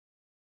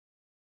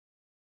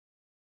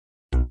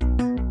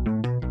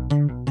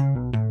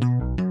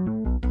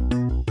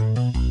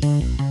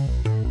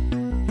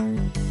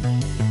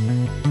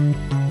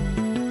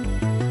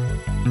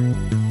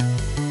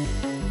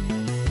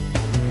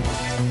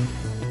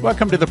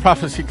Welcome to the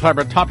Prophecy Club.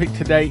 Our topic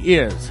today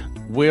is,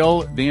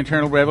 will the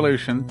Internal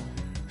Revolution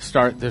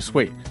start this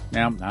week?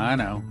 Now, I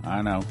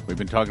know. We've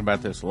been talking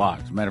about this a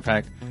lot. As a matter of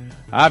fact,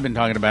 I've been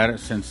talking about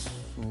it since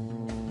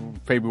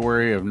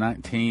February of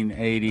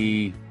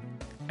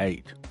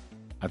 1988,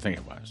 I think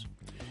it was.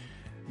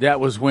 That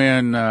was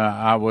when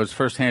I was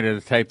first handed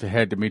a tape that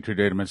had Dimitri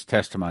Duduman's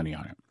testimony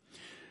on it.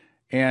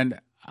 And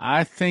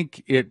I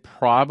think it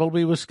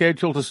probably was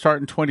scheduled to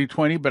start in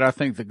 2020, but I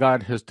think that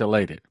God has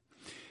delayed it.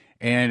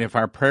 And if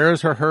our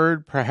prayers are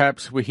heard,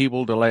 perhaps He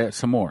will delay it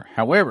some more.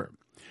 However,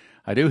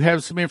 I do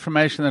have some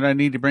information that I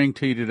need to bring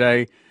to you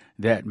today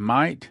that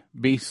might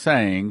be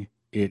saying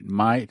it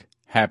might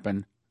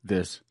happen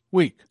this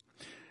week.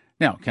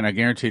 Now, can I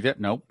guarantee that?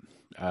 Nope,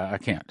 I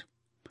can't.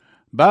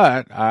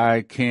 But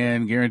I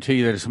can guarantee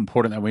you that it's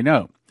important that we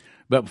know.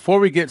 But before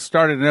we get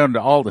started into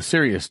all the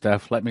serious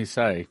stuff, let me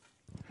say,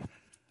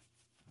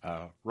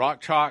 Rock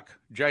Chalk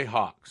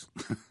Jayhawks.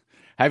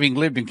 Having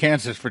lived in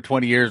Kansas for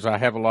 20 years, I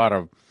have a lot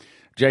of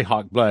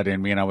Jayhawk blood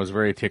in me, and I was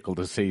very tickled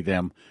to see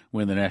them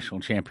win the national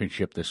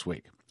championship this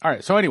week. All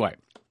right, so anyway,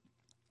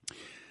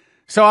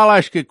 I'll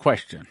ask you a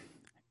question.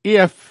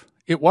 If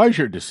it was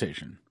your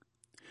decision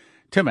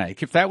to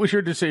make, if that was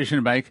your decision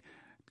to make,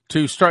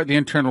 to start the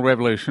Internal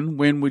Revolution,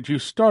 when would you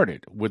start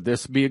it? Would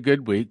this be a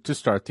good week to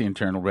start the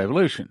Internal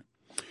Revolution?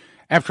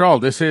 After all,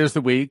 this is the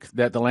week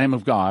that the Lamb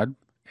of God,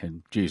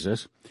 and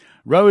Jesus,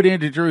 rode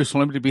into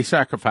Jerusalem to be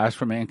sacrificed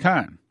for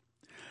mankind.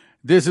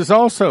 This is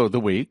also the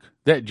week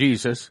that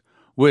Jesus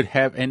would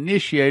have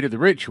initiated the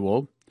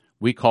ritual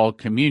we call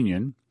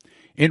communion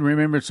in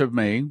remembrance of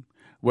me,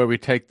 where we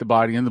take the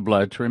body and the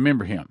blood to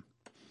remember him.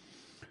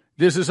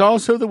 This is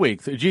also the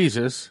week that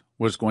Jesus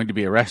was going to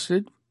be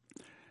arrested,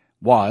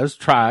 was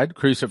tried,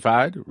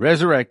 crucified,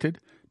 resurrected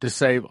to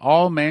save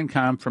all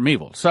mankind from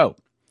evil. So,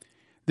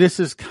 this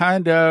is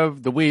kind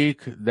of the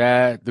week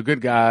that the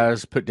good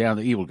guys put down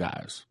the evil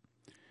guys.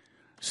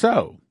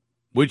 So,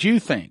 would you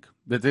think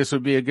that this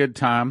would be a good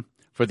time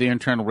for the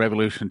Internal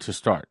Revolution to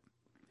start?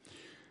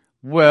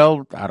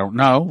 Well, I don't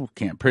know,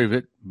 can't prove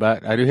it,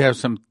 but I do have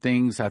some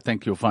things I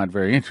think you'll find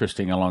very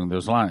interesting along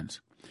those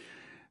lines.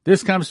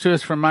 This comes to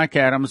us from Mike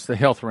Adams, the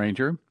Health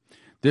Ranger.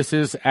 This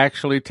is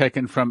actually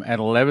taken from an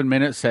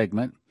 11-minute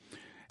segment,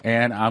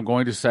 and I'm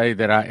going to say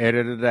that I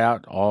edited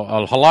out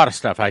a lot of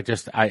stuff I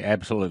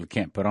absolutely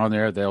can't put on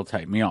there. They'll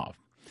take me off,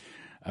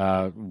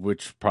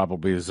 which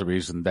probably is the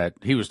reason that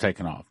he was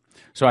taken off.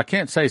 So I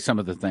can't say some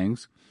of the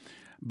things,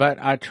 but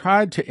I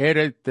tried to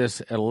edit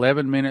this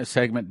 11-minute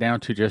segment down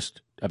to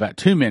just about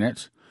 2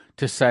 minutes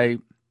to say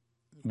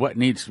what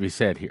needs to be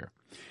said here.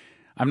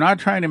 I'm not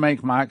trying to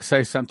make Mike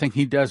say something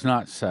he does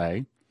not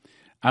say.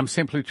 I'm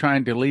simply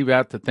trying to leave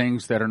out the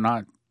things that are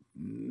not,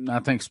 I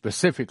think,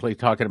 specifically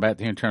talking about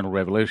the Internal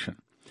Revolution.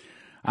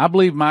 I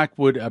believe Mike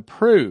would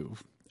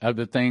approve of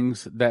the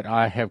things that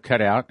I have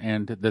cut out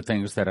and the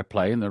things that I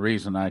play and the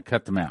reason I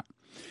cut them out.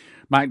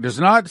 Mike does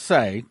not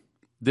say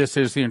this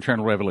is the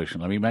Internal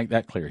Revolution. Let me make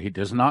that clear. He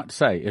does not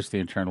say it's the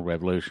Internal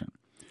Revolution.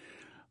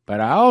 But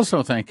I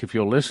also think if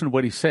you'll listen to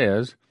what he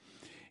says,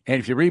 and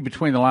if you read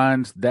between the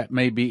lines, that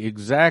may be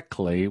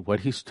exactly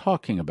what he's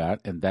talking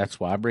about, and that's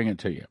why I bring it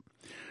to you.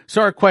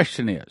 So our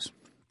question is,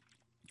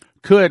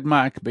 could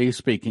Mike be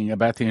speaking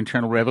about the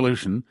Internal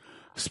Revolution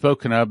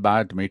spoken of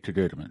by Dimitri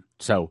Duduman?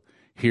 So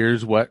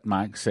here's what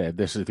Mike said.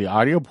 This is the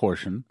audio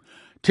portion,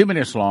 2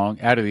 minutes long,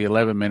 out of the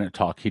 11-minute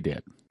talk he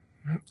did.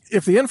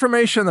 If the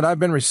information that I've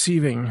been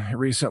receiving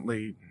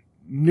recently,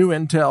 new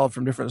intel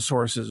from different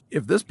sources,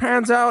 if this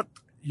pans out,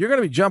 you're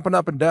going to be jumping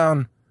up and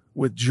down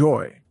with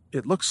joy.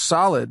 It looks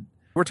solid.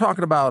 We're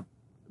talking about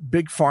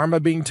Big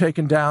Pharma being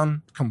taken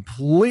down,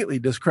 completely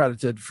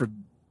discredited for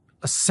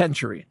a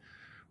century.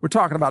 We're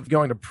talking about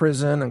going to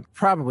prison and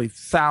probably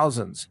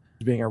thousands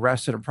being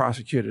arrested and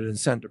prosecuted and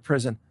sent to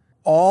prison.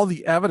 All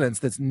the evidence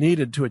that's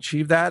needed to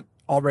achieve that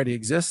already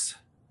exists,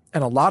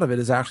 and a lot of it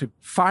is actually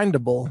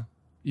findable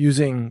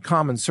using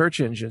common search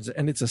engines,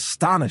 and it's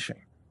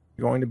astonishing.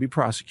 You're going to be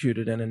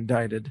prosecuted and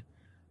indicted.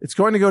 It's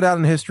going to go down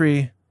in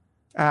history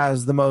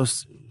as the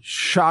most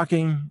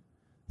shocking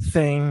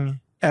thing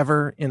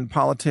ever in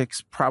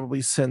politics,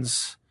 probably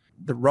since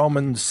the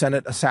Roman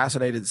Senate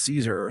assassinated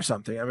Caesar or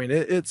something. I mean,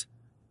 it's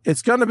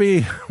going to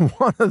be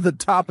one of the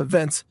top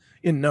events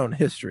in known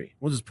history.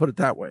 We'll just put it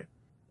that way.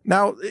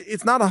 Now,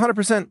 it's not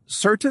 100%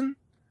 certain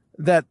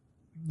that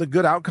the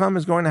good outcome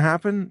is going to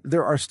happen.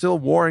 There are still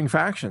warring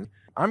factions.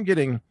 I'm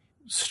getting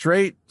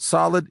straight,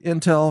 solid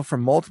intel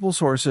from multiple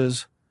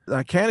sources that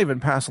I can't even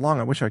pass along.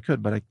 I wish I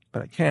could, but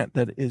I can't.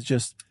 That is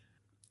just,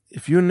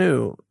 if you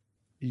knew,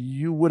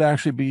 you would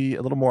actually be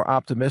a little more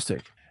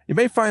optimistic. You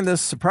may find this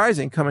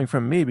surprising coming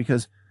from me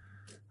because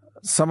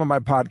some of my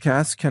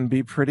podcasts can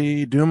be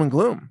pretty doom and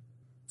gloom.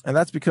 And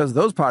that's because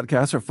those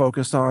podcasts are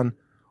focused on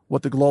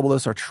what the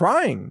globalists are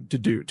trying to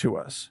do to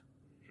us.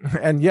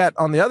 And yet,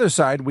 on the other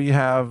side, we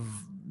have,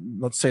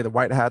 let's say, the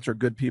white hats or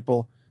good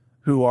people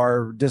who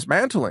are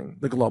dismantling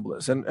the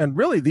globalists. And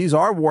really, these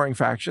are warring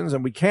factions,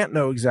 and we can't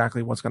know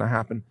exactly what's going to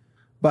happen.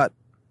 But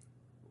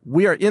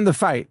we are in the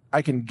fight.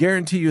 I can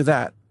guarantee you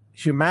that.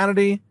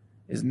 Humanity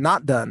is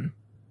not done.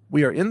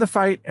 We are in the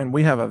fight, and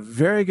we have a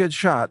very good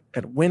shot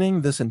at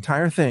winning this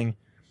entire thing,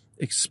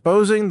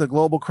 exposing the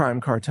global crime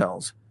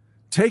cartels,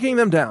 taking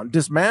them down,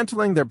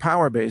 dismantling their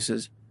power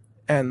bases,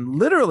 and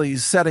literally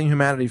setting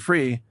humanity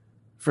free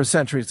for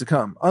centuries to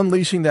come,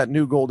 unleashing that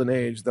new golden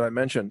age that I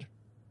mentioned.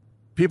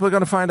 People are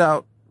going to find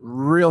out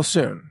real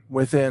soon,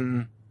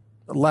 within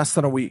less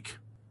than a week.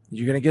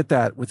 You're going to get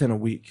that within a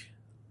week,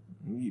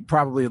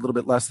 probably a little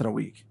bit less than a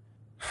week.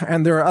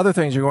 And there are other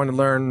things you're going to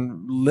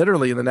learn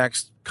literally in the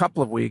next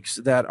couple of weeks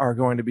that are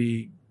going to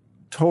be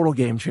total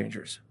game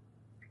changers.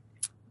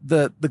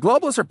 The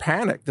globalists are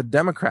panicked. The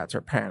Democrats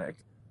are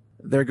panicked.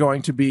 They're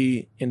going to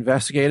be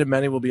investigated.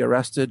 Many will be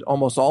arrested.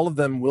 Almost all of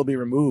them will be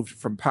removed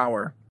from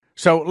power.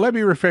 So let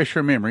me refresh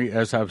your memory,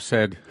 as I've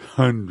said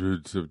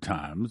hundreds of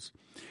times.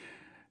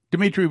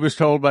 Dmitri was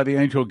told by the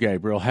angel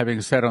Gabriel, having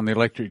sat on the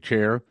electric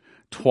chair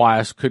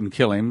twice, couldn't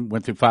kill him,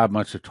 went through 5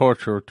 months of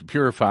torture to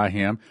purify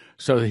him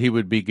so that he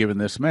would be given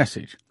this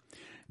message.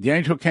 The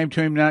angel came to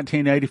him in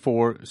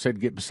 1984, said,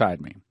 "Get beside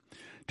me."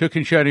 Took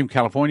and showed him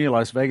California,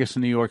 Las Vegas,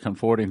 and New York, and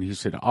Florida, and he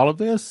said, "All of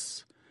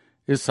this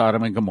is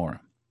Sodom and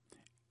Gomorrah.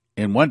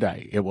 In one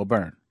day it will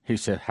burn." He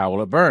said, "How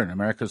will it burn?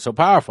 America is so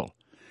powerful."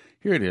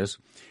 Here it is.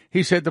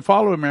 He said, "The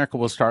fall of America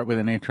will start with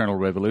an internal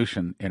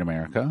revolution in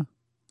America."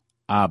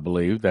 I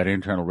believe that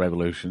internal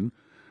revolution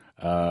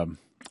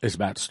is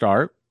about to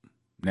start.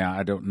 Now,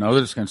 I don't know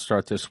that it's going to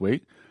start this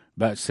week,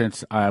 but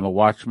since I am a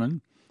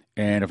watchman,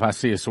 and if I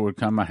see a sword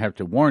come, I have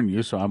to warn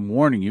you, so I'm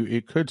warning you,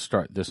 it could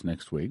start this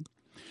next week.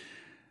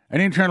 An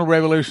internal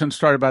revolution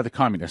started by the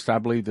communists. I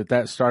believe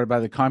that started by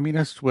the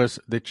communists was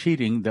the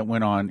cheating that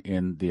went on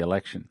in the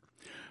election.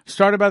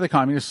 Started by the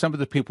communists, some of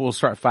the people will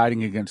start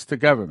fighting against the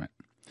government.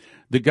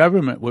 The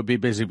government would be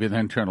busy with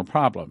internal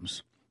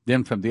problems.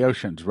 Then from the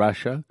oceans,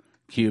 Russia,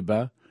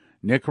 Cuba,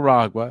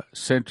 Nicaragua,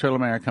 Central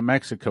America,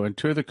 Mexico, and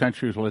 2 other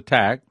countries will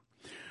attack.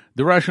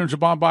 The Russians will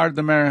bombard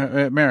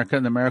America,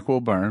 and America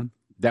will burn.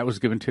 That was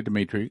given to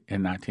Dmitri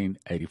in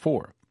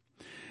 1984.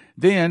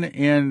 Then,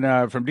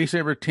 from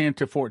December 10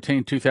 to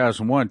 14,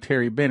 2001,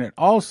 Terry Bennett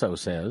also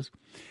says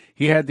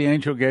he had the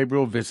angel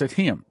Gabriel visit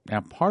him.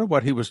 Now, part of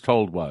what he was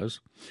told was,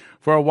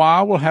 for a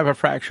while we'll have a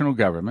fractional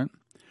government.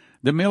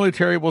 The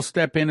military will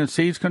step in and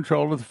seize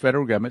control of the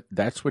federal government.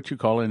 That's what you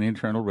call an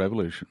internal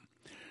revolution.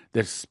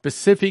 The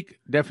specific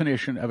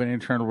definition of an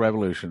internal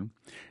revolution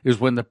is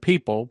when the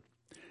people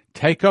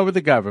take over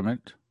the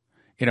government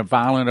in a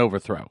violent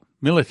overthrow.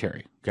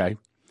 Military, okay?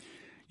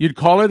 You'd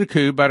call it a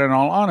coup, but in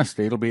all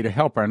honesty, it'll be to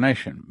help our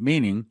nation,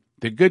 meaning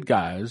the good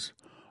guys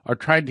are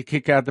trying to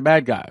kick out the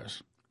bad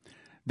guys.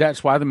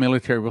 That's why the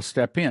military will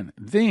step in.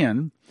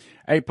 Then,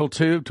 April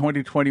 2,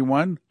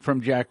 2021,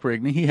 from Jack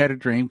Rigney, he had a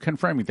dream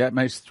confirming that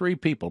makes 3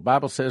 people.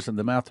 Bible says in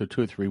the mouth of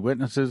 2 or 3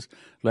 witnesses,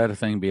 let a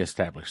thing be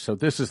established. So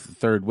this is the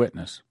 3rd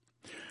witness.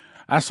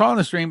 I saw in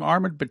this dream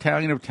armored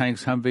battalion of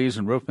tanks, Humvees,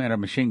 and roof-mounted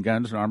machine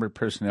guns and armored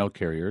personnel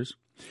carriers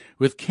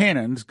with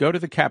cannons go to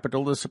the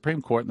Capitol, the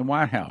Supreme Court, and the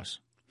White House.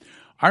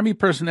 Army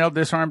personnel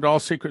disarmed all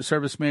Secret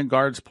Service men,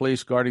 guards,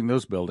 police guarding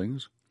those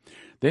buildings.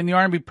 Then the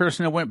Army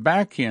personnel went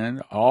back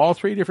in all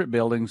 3 different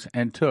buildings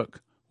and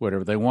took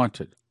whatever they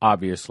wanted,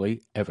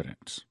 obviously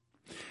evidence.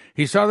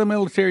 He saw the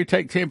military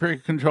take temporary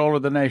control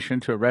of the nation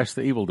to arrest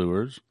the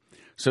evildoers.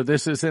 So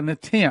this is an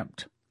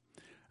attempt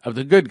of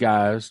the good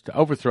guys to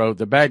overthrow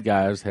the bad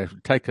guys that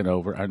have taken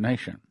over our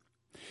nation.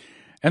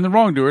 And the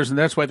wrongdoers, and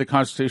that's why the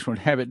Constitution would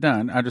have it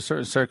done, under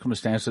certain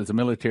circumstances, the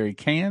military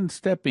can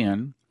step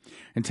in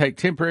and take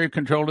temporary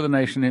control of the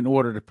nation in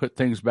order to put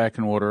things back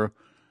in order,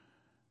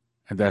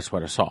 and that's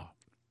what I saw.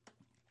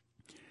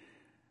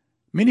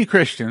 Many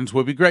Christians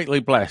will be greatly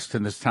blessed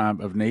in this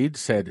time of need,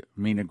 said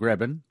Mina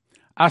Grebin.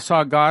 I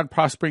saw God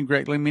prospering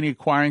greatly, many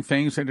acquiring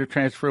things and a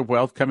transfer of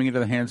wealth coming into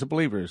the hands of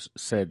believers,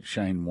 said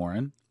Shane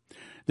Warren.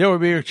 There will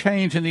be a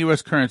change in the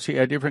U.S. currency.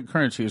 A different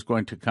currency is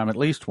going to come, at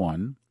least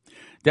one,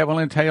 that will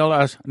entail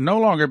us no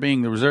longer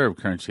being the reserve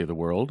currency of the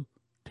world,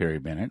 Terry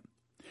Bennett.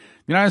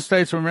 The United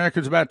States of America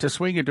is about to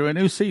swing into a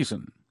new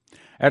season.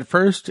 At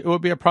first, it will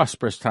be a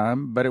prosperous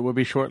time, but it will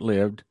be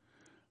short-lived,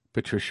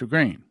 Patricia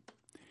Green.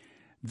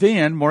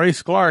 Then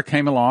Maurice Sklar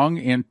came along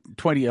in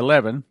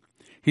 2011.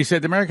 He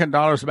said the American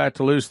dollar is about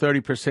to lose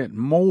 30%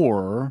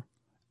 more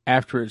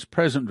after its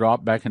present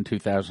drop back in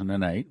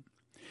 2008.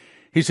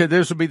 He said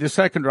this will be the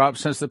second drop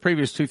since the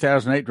previous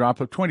 2008 drop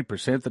of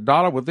 20%. The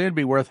dollar will then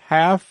be worth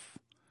half.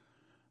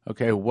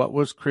 Okay, what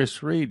was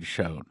Chris Reed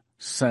shown?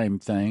 Same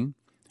thing.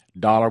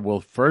 Dollar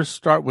will first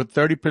start with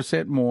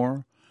 30%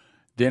 more,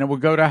 then it will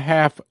go to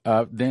half,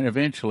 then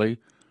eventually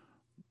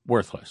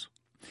worthless.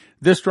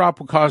 This drop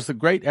will cause the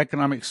great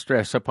economic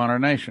stress upon our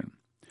nation.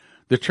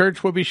 The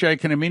church will be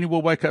shaken, and many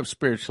will wake up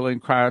spiritually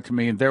and cry out to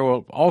me, and there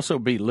will also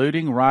be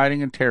looting,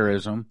 rioting, and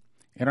terrorism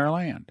in our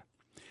land.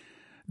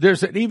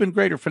 There's an even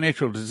greater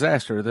financial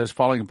disaster that's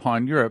falling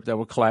upon Europe that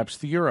will collapse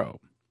the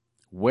euro.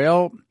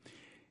 Well,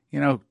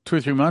 2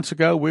 or 3 months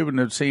ago, we wouldn't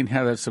have seen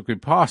how that's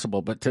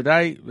possible. But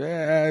today,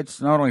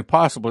 it's not only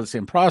possible, it's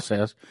in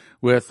process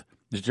with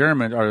the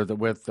German or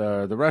with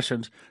the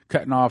Russians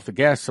cutting off the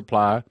gas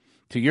supply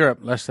to Europe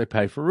unless they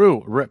pay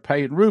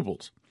in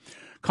rubles.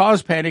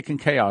 Cause panic and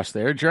chaos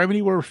there.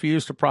 Germany will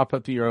refuse to prop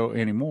up the euro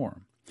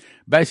anymore.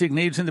 Basic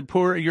needs in the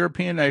poorer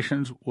European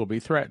nations will be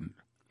threatened.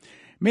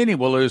 Many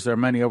will lose their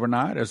money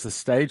overnight as the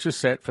stage is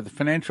set for the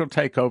financial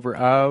takeover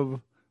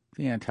of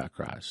the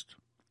Antichrist.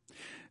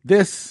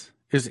 This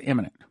is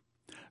imminent.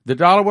 The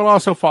dollar will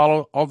also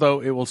follow,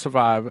 although it will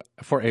survive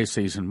for a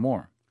season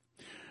more.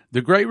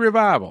 The Great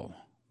Revival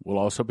will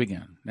also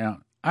begin.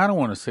 Now, I don't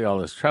want to see all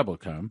this trouble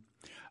come.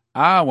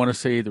 I want to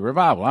see the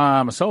revival.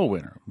 I'm a soul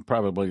winner,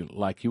 probably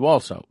like you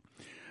also.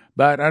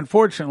 But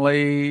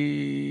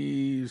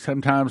unfortunately,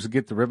 sometimes to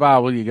get the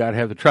revival, you got to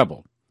have the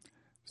trouble.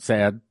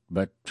 Sad,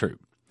 but true.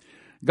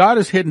 God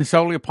has hidden his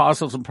holy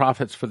apostles and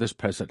prophets for this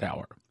present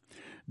hour.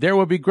 There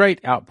will be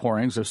great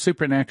outpourings of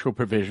supernatural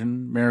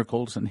provision,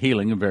 miracles, and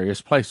healing in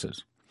various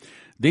places.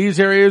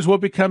 These areas will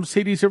become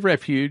cities of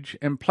refuge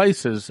and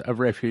places of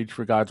refuge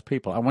for God's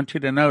people. I want you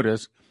to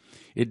notice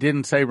it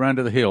didn't say run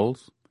to the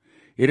hills.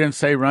 It didn't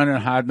say run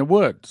and hide in the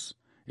woods.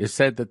 It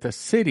said that the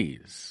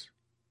cities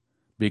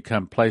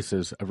become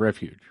places of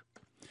refuge.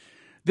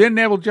 Then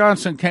Neville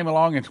Johnson came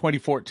along in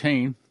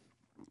 2014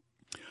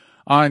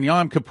 on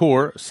Yom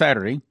Kippur,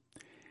 Saturday.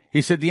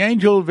 He said the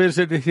angel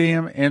visited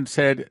him and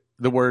said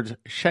the words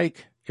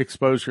shake,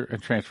 exposure,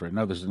 and transfer.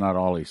 No, this is not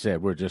all he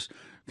said. We're just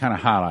kind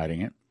of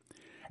highlighting it.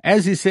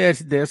 As he said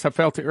this, I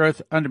felt the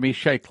earth under me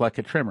shake like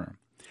a tremor.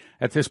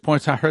 At this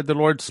point, I heard the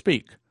Lord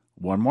speak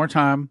one more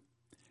time,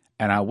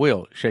 and I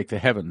will shake the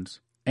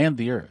heavens and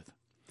the earth.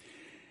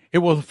 It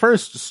will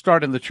first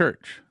start in the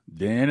church,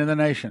 then in the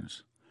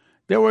nations.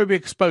 There will be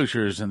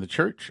exposures in the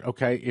church.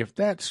 Okay, if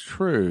that's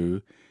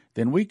true,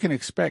 then we can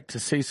expect to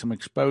see some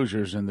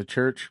exposures in the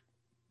church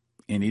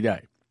any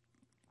day.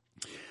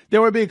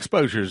 There will be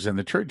exposures in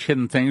the church.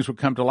 Hidden things will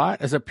come to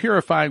light as a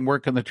purifying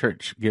work in the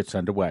church gets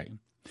underway.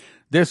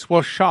 This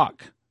will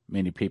shock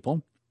many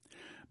people,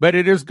 but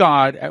it is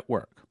God at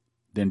work.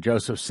 Then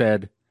Joseph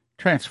said,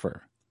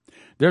 transfer.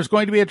 There's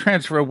going to be a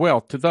transfer of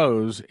wealth to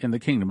those in the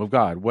kingdom of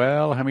God.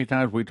 Well, how many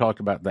times have we talked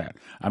about that?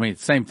 I mean,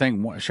 same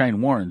thing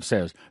Shane Warren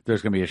says,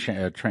 there's going to be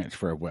a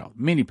transfer of wealth.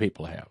 Many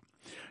people have.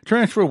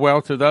 Transfer of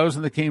wealth to those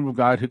in the kingdom of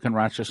God who can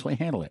righteously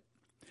handle it.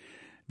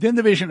 Then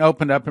the vision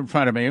opened up in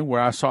front of me where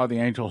I saw the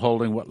angel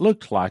holding what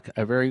looked like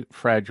a very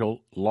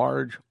fragile,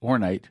 large,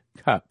 ornate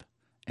cup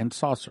and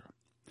saucer.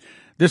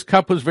 This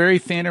cup was very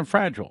thin and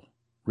fragile.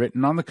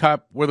 Written on the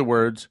cup were the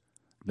words,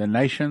 the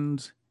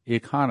nation's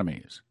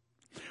economies.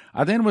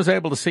 I then was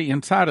able to see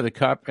inside of the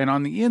cup, and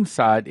on the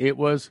inside it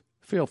was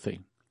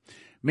filthy,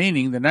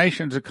 meaning the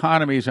nation's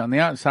economies on the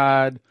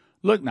outside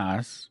look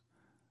nice,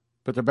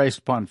 but they're based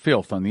upon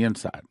filth on the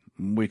inside.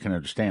 We can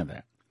understand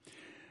that.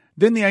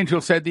 Then the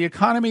angel said, the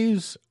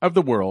economies of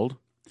the world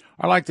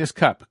are like this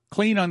cup,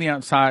 clean on the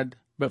outside,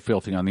 but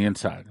filthy on the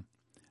inside.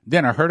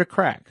 Then I heard a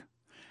crack,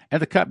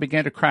 and the cup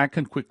began to crack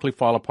and quickly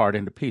fall apart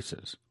into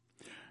pieces.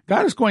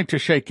 God is going to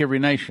shake every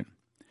nation.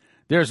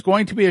 There's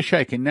going to be a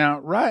shaking. Now,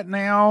 right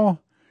now,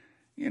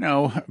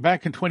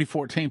 back in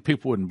 2014,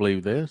 people wouldn't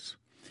believe this.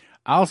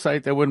 I'll say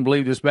they wouldn't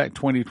believe this back in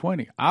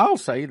 2020. I'll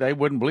say they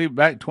wouldn't believe it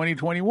back in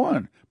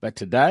 2021. But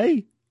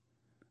today,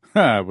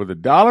 with the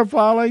dollar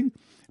falling,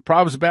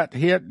 problems about to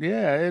hit,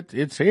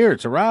 it's here,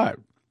 it's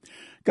arrived.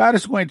 God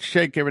is going to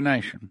shake every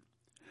nation.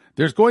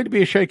 There's going to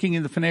be a shaking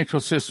in the financial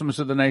systems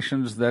of the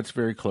nations that's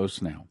very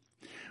close now.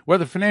 Where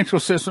the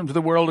financial systems of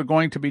the world are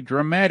going to be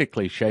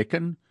dramatically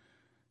shaken,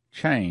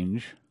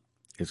 change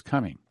is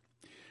coming.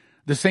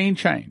 The scene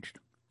changed.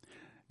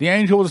 The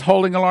angel was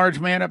holding a large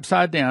man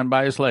upside down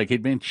by his leg.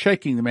 He'd been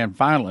shaking the man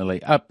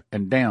violently up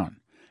and down.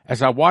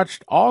 As I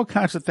watched, all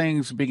kinds of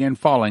things began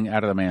falling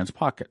out of the man's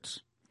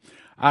pockets.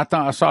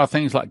 I saw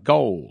things like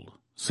gold,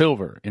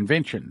 silver,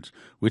 inventions,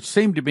 which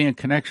seemed to be in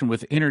connection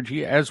with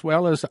energy as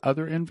well as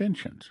other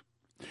inventions.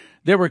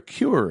 There were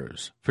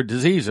cures for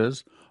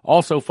diseases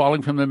also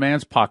falling from the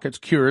man's pockets,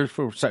 cures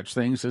for such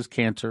things as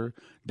cancer,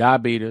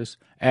 diabetes,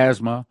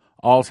 asthma,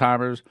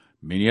 Alzheimer's,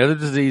 many other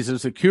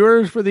diseases. The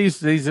cures for these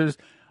diseases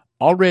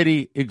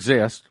already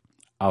exist.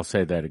 I'll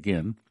say that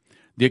again.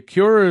 The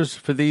cures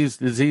for these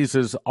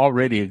diseases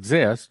already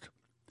exist,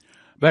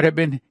 but have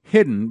been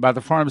hidden by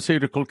the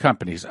pharmaceutical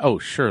companies. Oh,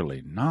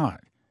 surely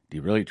not. Do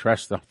you really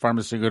trust the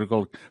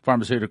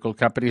pharmaceutical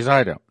companies?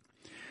 I don't.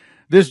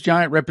 This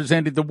giant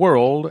represented the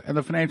world and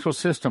the financial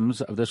systems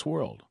of this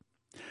world.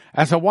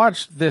 As I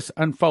watched this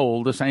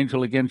unfold, this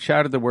angel again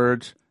shouted the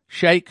words,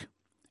 shake,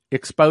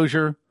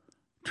 exposure,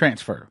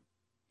 transfer,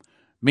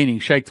 meaning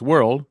shake the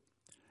world,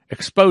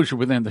 exposure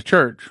within the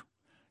church,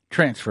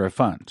 transfer of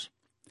funds.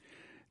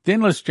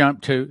 Then let's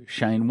jump to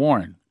Shane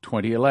Warren,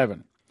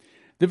 2011.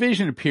 The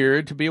vision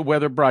appeared to be a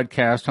weather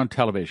broadcast on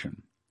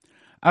television.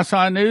 I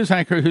saw a news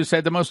anchor who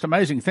said the most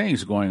amazing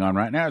things going on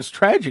right now. It's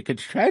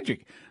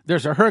tragic.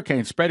 There's a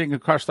hurricane spreading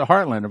across the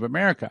heartland of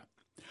America.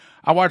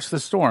 I watched the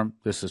storm.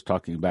 This is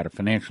talking about a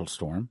financial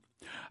storm.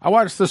 I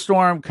watched the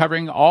storm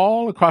covering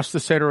all across the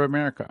center of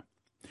America.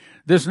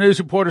 This news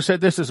reporter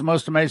said this is the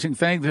most amazing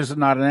thing. This is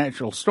not a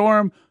natural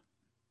storm.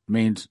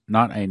 Means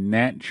not a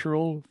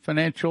natural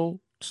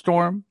financial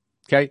storm.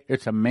 Okay,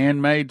 it's a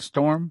man-made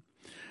storm.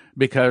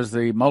 because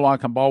the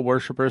Moloch and Baal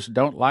worshippers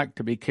don't like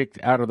to be kicked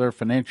out of their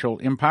financial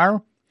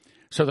empire.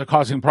 So they're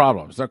causing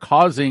problems. They're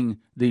causing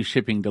these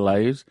shipping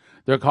delays.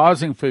 They're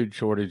causing food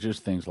shortages,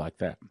 things like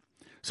that.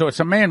 So it's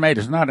a man-made,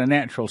 it's not a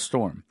natural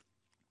storm.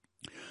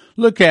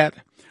 Look at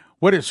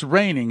what it's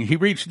raining. He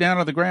reached down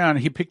on the ground.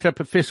 He picked up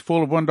a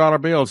fistful of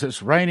 $1 bills.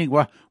 It's raining.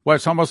 Well,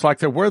 it's almost like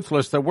they're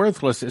worthless. They're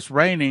worthless. It's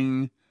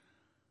raining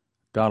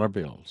dollar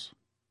bills.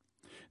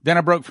 Then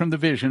I broke from the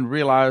vision,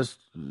 realized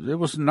it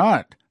was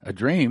not a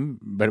dream,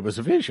 but it was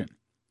a vision.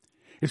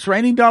 It's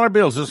raining dollar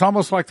bills. It's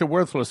almost like they're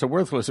worthless. They're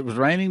worthless. It was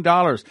raining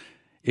dollars.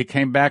 It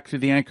came back to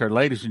the anchor.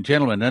 Ladies and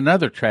gentlemen,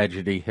 another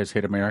tragedy has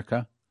hit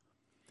America.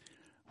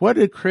 What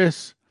did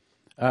Chris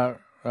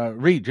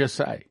Reed just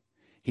say?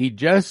 He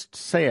just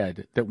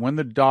said that when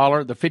the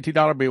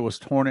 $50 bill was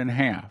torn in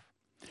half,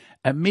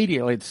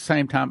 immediately at the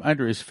same time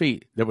under his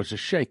feet, there was a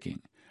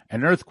shaking,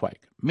 an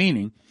earthquake,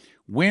 meaning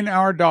when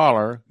our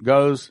dollar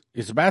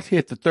is about to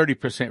hit the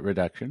 30%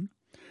 reduction,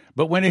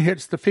 but when it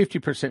hits the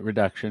 50%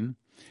 reduction,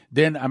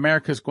 then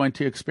America is going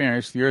to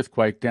experience the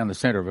earthquake down the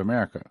center of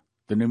America,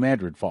 the New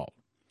Madrid fault.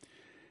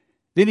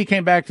 Then he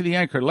came back to the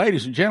anchor.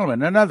 Ladies and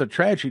gentlemen, another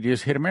tragedy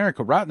has hit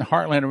America, right in the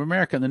heartland of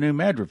America, in the New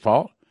Madrid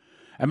fault.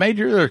 A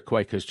major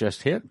earthquake has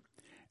just hit,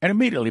 and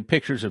immediately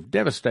pictures of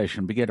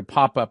devastation began to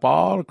pop up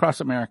all across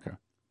America,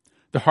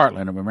 the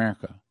heartland of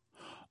America.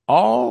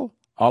 All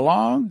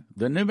along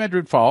the New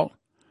Madrid fault,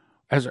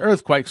 as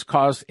earthquakes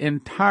caused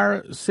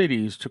entire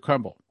cities to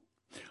crumble.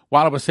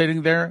 While I was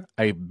sitting there,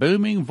 a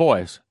booming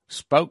voice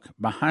spoke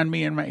behind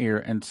me in my ear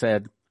and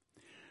said,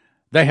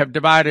 "They have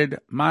divided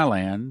my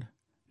land.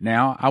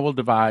 Now I will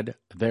divide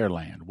their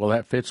land." Well,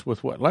 that fits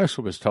with what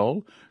Lester was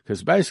told,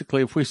 because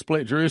basically if we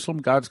split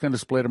Jerusalem, God's going to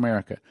split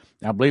America.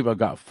 I believe I've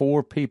got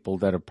 4 people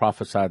that have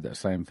prophesied that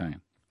same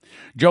thing.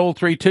 Joel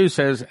 3:2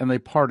 says, "And they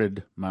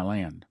parted my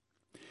land."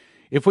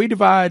 If we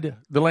divide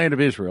the land of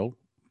Israel,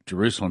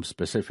 Jerusalem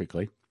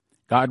specifically,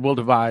 God will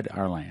divide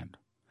our land.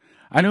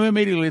 I knew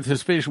immediately that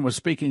this vision was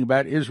speaking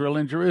about Israel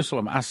and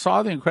Jerusalem. I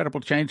saw the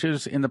incredible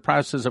changes in the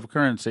prices of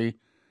currency.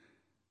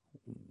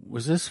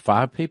 Was this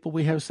 5 people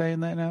we have saying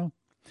that now?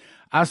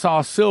 I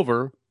saw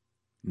silver,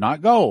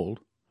 not gold,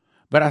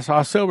 but I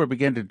saw silver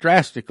begin to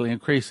drastically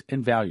increase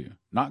in value.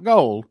 Not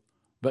gold,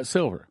 but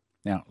silver.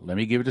 Now, let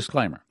me give a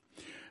disclaimer.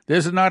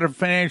 This is not a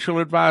financial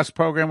advice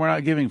program. We're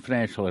not giving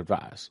financial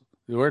advice.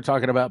 We're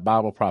talking about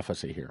Bible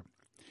prophecy here.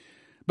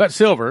 But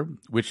silver,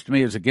 which to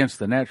me is against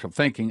the natural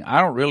thinking,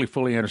 I don't really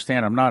fully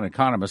understand. I'm not an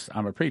economist.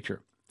 I'm a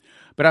preacher.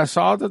 But I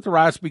saw that the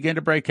riots began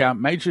to break out.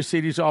 Major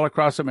cities all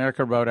across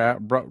America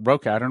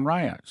broke out in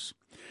riots.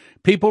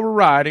 People were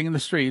rioting in the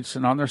streets,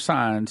 and on their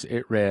signs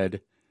it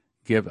read,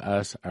 "Give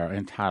us our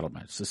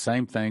entitlements." The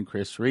same thing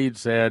Chris Reed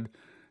said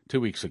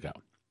 2 weeks ago.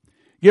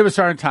 Give us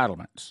our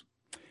entitlements.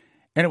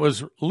 And it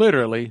was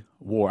literally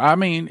war. I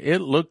mean, it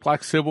looked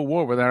like civil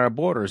war within our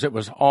borders. It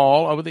was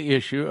all over the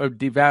issue of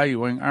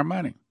devaluing our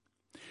money.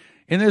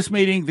 In this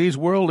meeting, these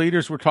world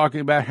leaders were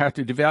talking about how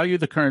to devalue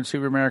the currency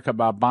of America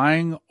by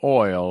buying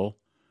oil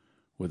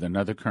with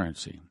another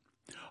currency.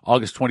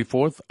 August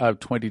 24th of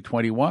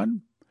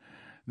 2021,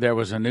 there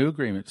was a new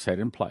agreement set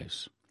in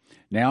place.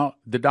 Now,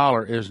 the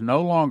dollar is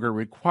no longer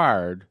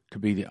required to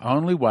be the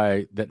only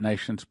way that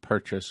nations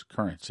purchase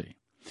currency,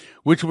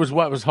 which was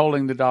what was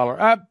holding the dollar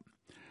up.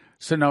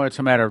 So no, it's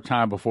a matter of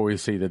time before we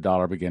see the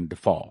dollar begin to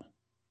fall.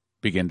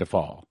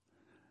 I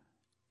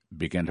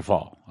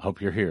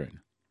hope you're hearing.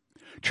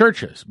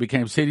 Churches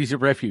became cities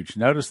of refuge.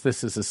 Notice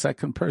this is the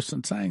second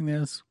person saying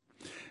this.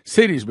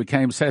 Cities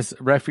became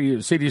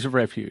cities of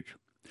refuge.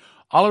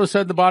 All of a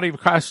sudden, the body of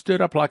Christ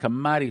stood up like a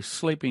mighty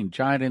sleeping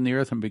giant in the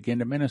earth and began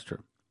to minister.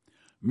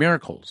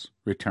 Miracles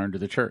returned to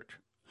the church.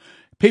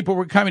 People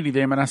were coming to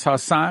them, and I saw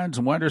signs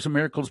and wonders and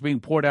miracles being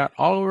poured out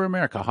all over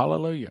America.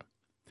 Hallelujah.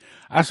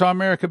 I saw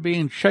America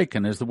being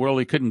shaken as the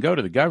world couldn't go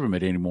to the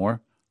government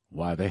anymore.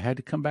 Why? They had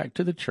to come back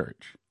to the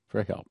church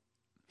for help.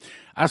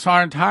 I saw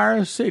our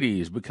entire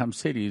cities become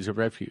cities of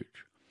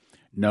refuge.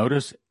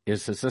 Notice,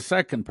 this is the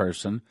second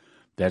person.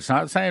 That's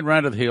not saying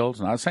run to the hills,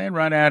 not saying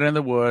run out in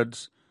the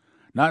woods,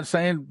 not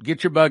saying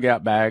get your bug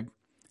out bag.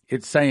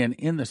 It's saying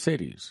in the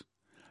cities,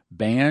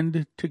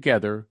 band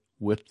together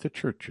with the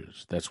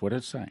churches. That's what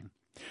it's saying.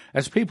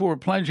 As people were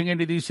plunging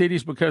into these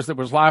cities because there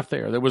was life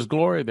there, there was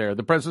glory there,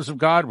 the presence of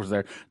God was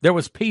there, there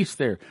was peace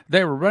there.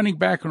 They were running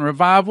back and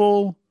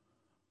revival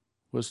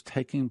was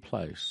taking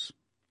place.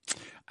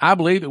 I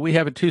believe that we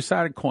have a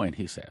two-sided coin,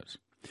 he says,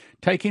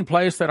 taking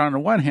place that on the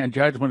one hand,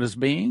 judgment is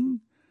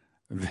being,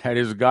 that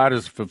is, God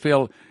has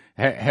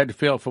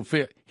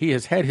he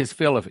has had his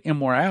fill of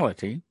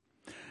immorality,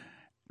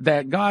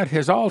 that God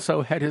has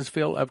also had his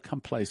fill of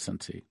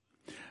complacency.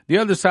 The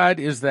other side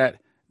is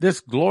that this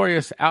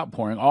glorious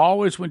outpouring,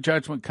 always when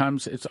judgment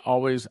comes, it's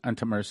always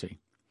unto mercy.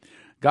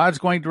 God's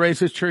going to raise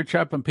his church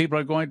up and people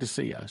are going to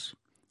see us.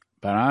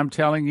 But I'm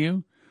telling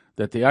you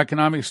that the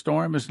economic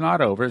storm is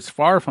not over. It's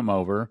far from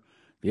over.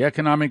 The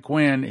economic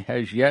wind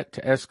has yet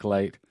to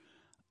escalate.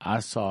 I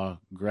saw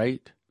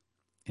great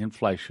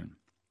inflation.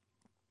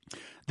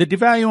 The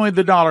devaluing of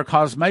the dollar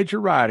caused major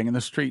rioting in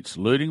the streets,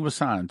 looting with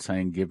signs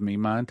saying, "Give me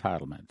my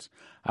entitlements."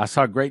 I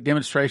saw great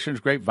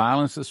demonstrations, great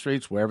violence in the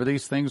streets wherever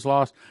these things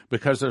lost,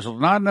 because there's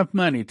not enough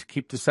money to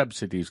keep the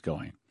subsidies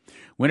going.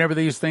 Whenever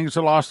these things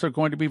are lost, there's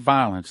going to be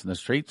violence in the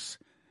streets.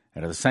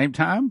 And at the same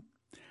time,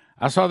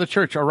 I saw the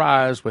church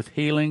arise with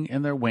healing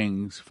in their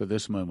wings for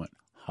this moment.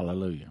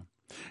 Hallelujah.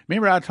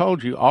 Remember, I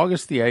told you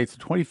August the 8th,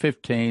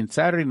 2015,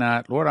 Saturday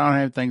night, Lord, I don't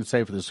have anything to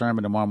say for the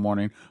sermon tomorrow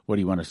morning. What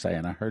do you want to say?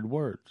 And I heard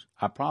words.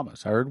 I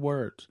promise. I heard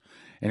words.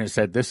 And it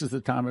said, this is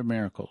the time of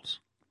miracles.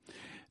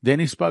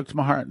 Then he spoke to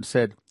my heart and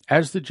said,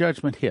 as the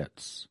judgment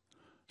hits,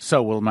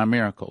 so will my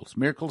miracles.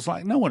 Miracles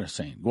like no one has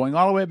seen, going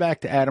all the way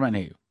back to Adam and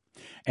Eve.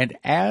 And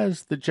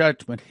as the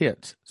judgment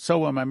hits, so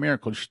will my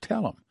miracles. You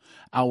tell them,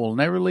 I will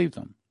never leave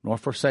them nor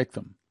forsake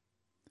them.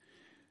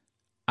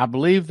 I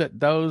believe that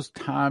those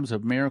times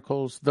of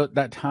miracles,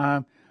 that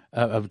time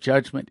of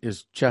judgment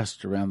is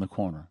just around the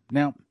corner.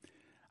 Now,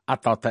 I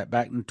thought that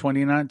back in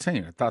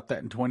 2019. I thought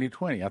that in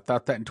 2020. I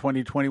thought that in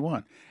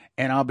 2021.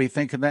 And I'll be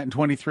thinking that in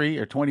 23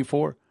 or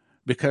 24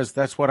 because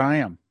that's what I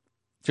am,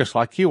 just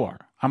like you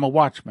are. I'm a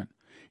watchman.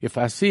 If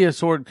I see a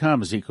sword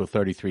come, Ezekiel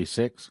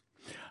 33:6,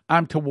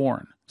 I'm to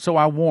warn. So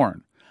I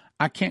warn.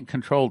 I can't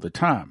control the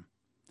time,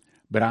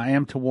 but I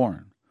am to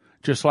warn.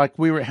 Just like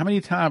how many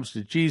times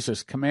did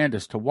Jesus command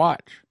us to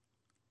watch?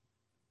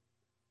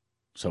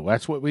 So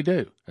that's what we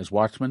do. As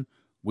watchmen,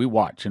 we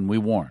watch and we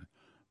warn.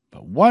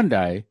 But one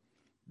day,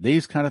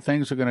 these kind of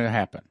things are going to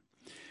happen.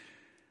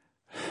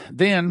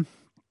 Then,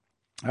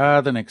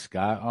 the next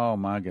guy, oh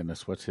my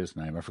goodness, what's his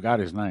name? I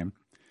forgot his name.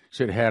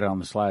 Should have had it on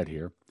the slide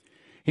here.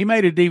 He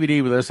made a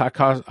DVD with us.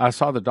 I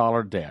saw the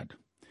dollar dead.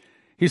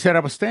 He said, I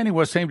was standing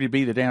what seemed to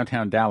be the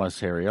downtown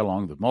Dallas area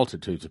along with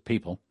multitudes of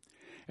people.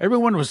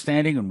 Everyone was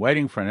standing and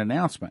waiting for an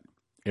announcement.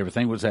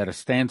 Everything was at a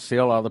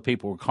standstill. All the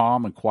people were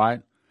calm and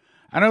quiet.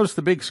 I noticed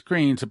the big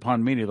screens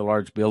upon many of the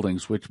large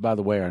buildings, which, by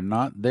the way, are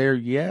not there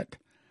yet.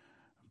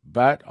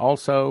 But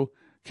also,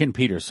 Ken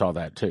Peters saw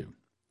that too.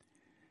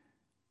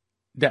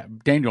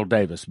 Daniel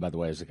Davis, by the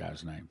way, is the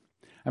guy's name.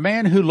 A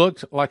man who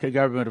looked like a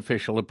government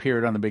official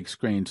appeared on the big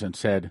screens and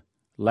said,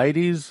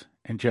 ladies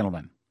and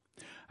gentlemen,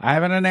 I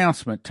have an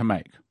announcement to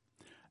make.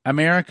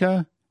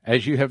 America,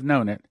 as you have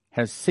known it,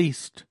 has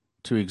ceased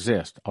to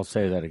exist. I'll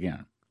say that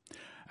again.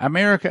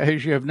 America,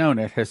 as you have known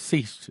it, has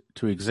ceased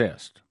to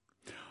exist.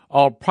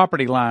 All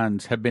property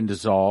lines have been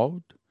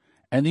dissolved,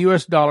 and the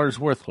U.S. dollar is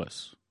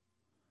worthless.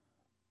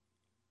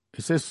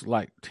 Is this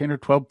like 10 or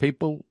 12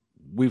 people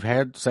we've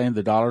had saying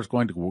the dollar is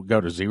going to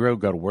go to zero,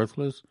 go to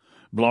worthless,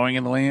 blowing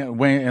in the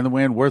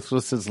wind,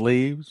 worthless as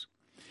leaves?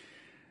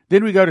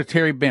 Then we go to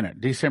Terry Bennett,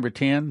 December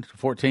 10,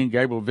 14.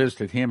 Gabriel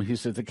visited him. He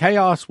said, the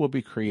chaos will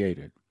be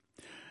created.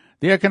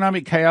 The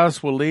economic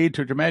chaos will lead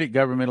to dramatic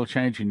governmental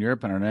change in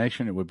Europe and our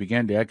nation. It will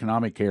begin the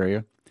economic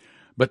area,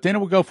 but then it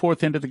will go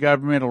forth into the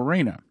governmental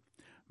arena.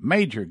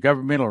 Major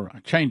governmental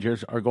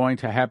changes are going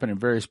to happen in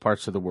various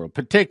parts of the world,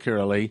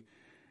 particularly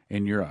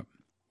in Europe.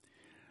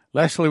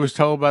 Leslie was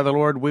told by the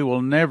Lord, we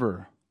will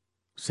never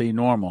see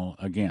normal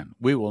again.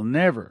 We will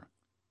never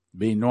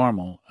be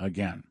normal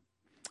again.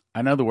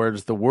 In other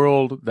words, the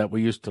world that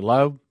we used to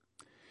love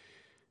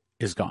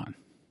is gone.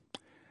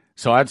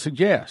 So I'd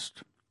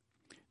suggest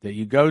that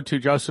you go to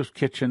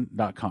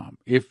josephskitchen.com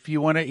if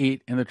you want to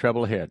eat in the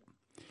trouble ahead.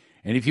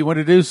 And if you want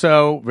to do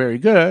so, very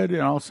good,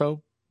 and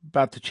also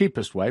about the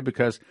cheapest way,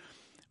 because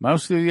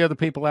most of the other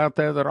people out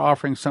there that are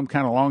offering some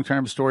kind of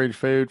long-term storage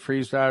food,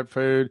 freeze-dried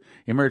food,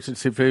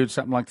 emergency food,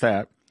 something like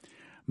that,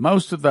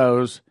 most of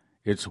those,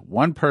 it's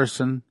one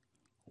person,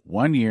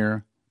 1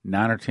 year,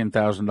 $9,000 or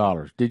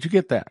 $10,000. Did you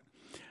get that?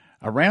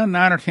 Around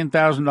 $9,000 or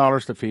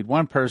 $10,000 to feed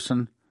one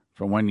person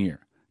for 1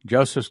 year.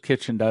 Joseph's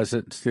Kitchen does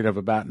it instead of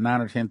about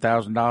 $9,000 or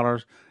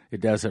 $10,000. It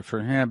does it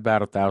for him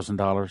about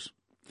 $1,000.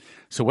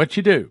 So what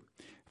you do,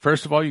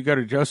 first of all, you go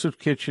to Joseph's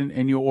Kitchen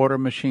and you order a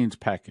machines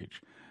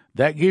package.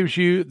 That gives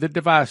you the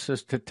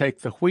devices to take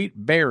the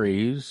wheat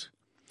berries,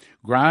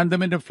 grind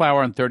them into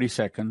flour in 30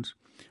 seconds,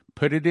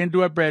 put it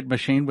into a bread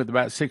machine with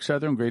about 6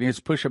 other ingredients,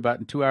 push a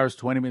button, 2 hours,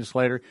 20 minutes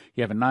later,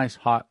 you have a nice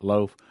hot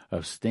loaf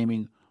of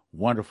steaming,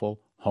 wonderful,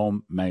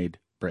 homemade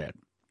bread.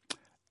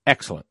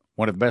 Excellent.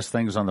 One of the best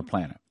things on the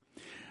planet.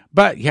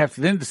 But you have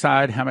to then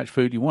decide how much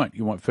food you want.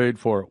 You want food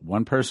for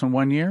one person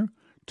 1 year,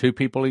 2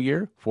 people a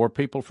year, 4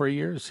 people for a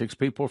year, 6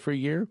 people for a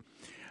year.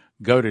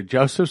 Go to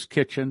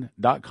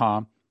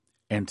josephskitchen.com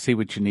and see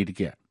what you need to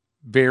get.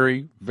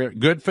 Very, very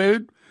good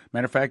food.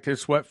 Matter of fact,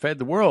 it's what fed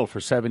the world for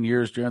 7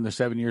 years during the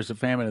 7 years of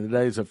famine in the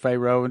days of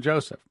Pharaoh and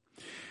Joseph.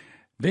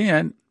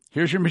 Then,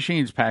 here's your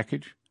machines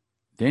package.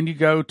 Then you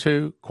go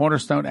to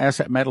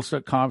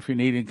cornerstoneassetmetals.com if you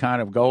need any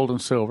kind of gold and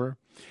silver.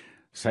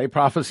 Say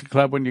Prophecy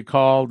Club when you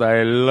call.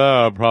 They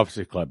love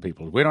Prophecy Club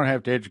people. We don't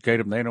have to educate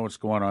them. They know what's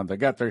going on. They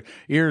got their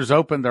ears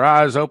open, their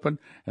eyes open,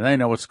 and they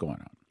know what's going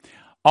on.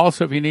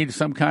 Also, if you need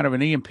some kind of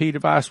an EMP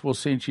device, we'll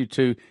send you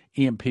to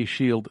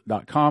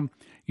empshield.com.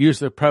 Use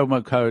the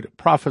promo code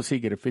Prophecy,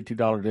 get a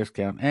 $50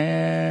 discount,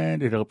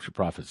 and it helps your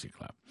Prophecy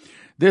Club.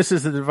 This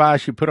is the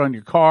device you put on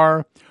your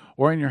car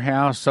or in your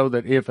house so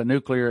that if a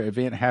nuclear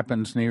event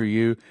happens near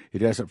you, it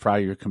doesn't fry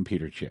your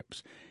computer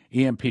chips.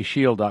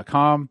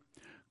 EMPshield.com,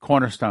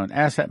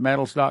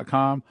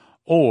 CornerstoneAssetMetals.com,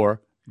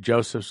 or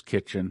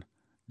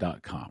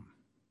Joseph'sKitchen.com.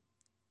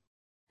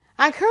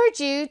 I encourage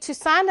you to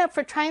sign up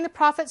for Train the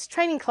Prophets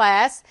training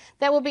class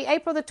that will be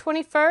April the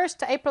 21st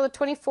to April the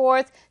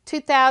 24th,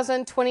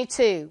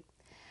 2022.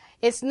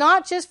 It's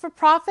not just for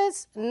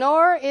prophets,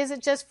 nor is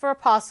it just for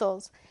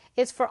apostles.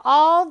 It's for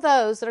all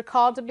those that are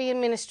called to be in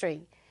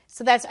ministry.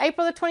 So that's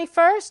April the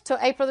 21st to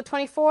April the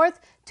 24th,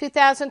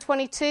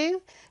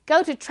 2022.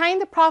 Go to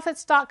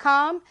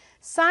traintheprophets.com.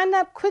 Sign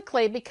up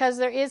quickly because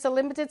there is a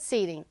limited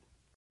seating.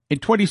 In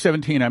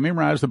 2017, I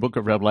memorized the book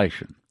of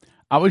Revelation.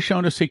 I was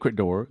shown a secret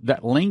door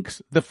that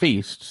links the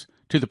feasts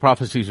to the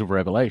prophecies of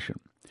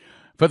Revelation.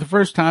 For the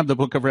first time, the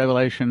book of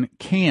Revelation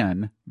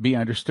can be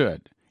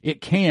understood.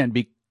 It can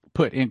be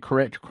put in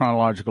correct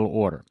chronological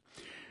order.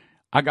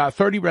 I got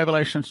 30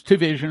 revelations, 2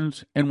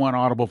 visions, and 1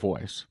 audible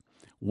voice.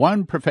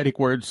 One prophetic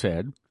word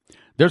said,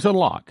 there's a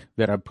lock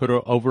that I put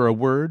over a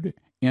word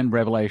in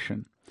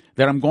Revelation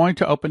that I'm going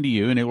to open to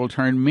you, and it will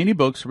turn many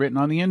books written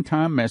on the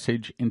end-time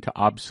message into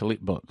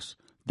obsolete books.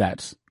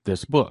 That's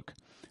this book.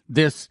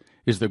 This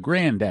is the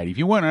granddaddy. If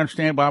you want to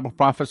understand Bible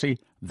prophecy,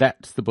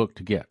 that's the book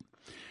to get.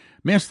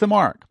 Miss the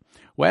mark.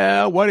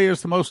 Well, what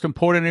is the most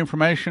important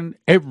information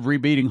every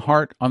beating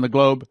heart on the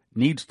globe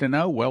needs to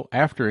know? Well,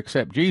 after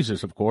except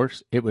Jesus, of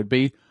course, it would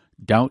be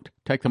don't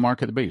take the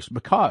mark of the beast,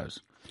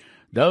 because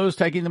those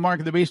taking the mark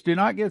of the beast do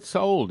not get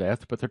soul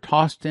death, but they're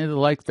tossed into the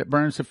lake that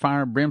burns with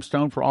fire and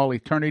brimstone for all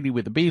eternity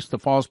with the beast, the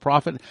false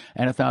prophet,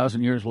 and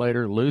 1,000 years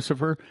later,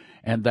 Lucifer,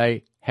 and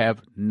they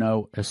have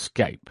no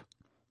escape.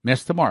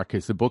 Miss the Mark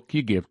is the book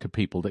you give to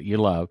people that you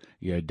love,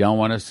 you don't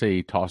want to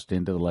see tossed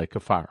into the lake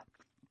of fire.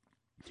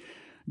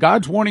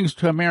 God's warnings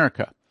to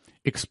America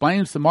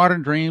explains the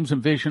modern dreams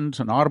and visions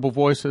and audible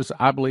voices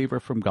I believe are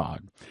from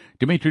God.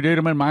 Dimitri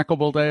Duduman, Michael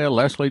Boldea,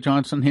 Leslie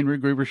Johnson, Henry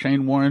Gruber,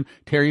 Shane Warren,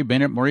 Terry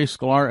Bennett, Maurice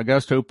Sklar,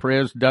 Augusto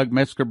Perez, Doug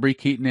Metzger, Bree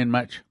Keaton, and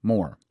much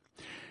more.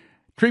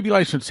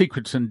 Tribulation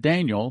Secrets in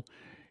Daniel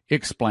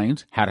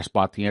explains how to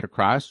spot the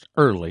Antichrist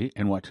early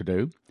and what to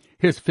do.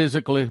 His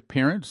physical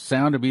appearance,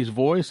 sound of his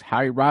voice,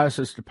 how he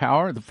rises to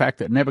power, the fact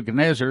that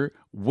Nebuchadnezzar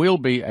will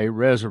be a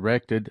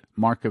resurrected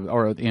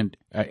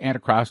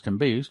Antichrist and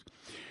beast.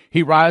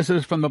 He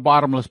rises from the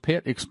bottomless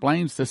pit,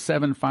 explains the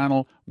 7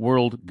 final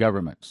world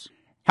governments.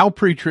 How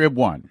pre-trib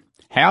won.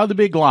 How the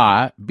big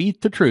lie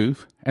beat the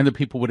truth, and the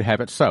people would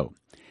have it so.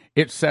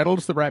 It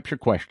settles the rapture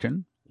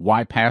question,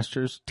 why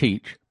pastors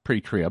teach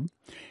pre-trib.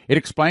 It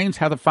explains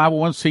how the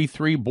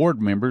 501c3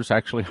 board members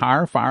actually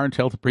hire, fire, and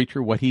tell the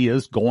preacher what he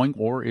is going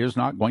or is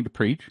not going to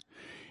preach.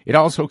 It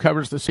also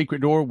covers the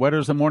secret door, what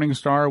is the morning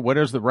star, what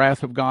is the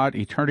wrath of God,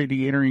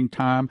 eternity entering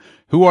time,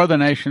 who are the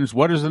nations,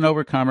 what is an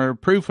overcomer,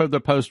 proof of the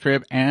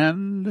post-trib,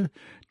 and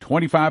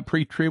 25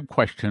 pre-trib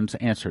questions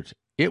answered.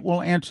 It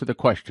will answer the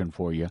question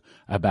for you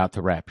about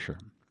the rapture.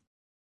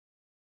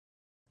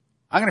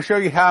 I'm going to show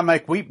you how I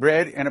make wheat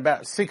bread in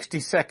about 60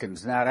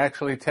 seconds. Now, it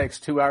actually takes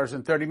 2 hours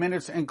and 30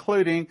 minutes,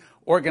 including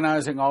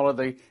organizing all of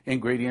the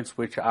ingredients,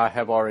 which I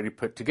have already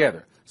put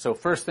together. So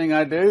first thing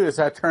I do is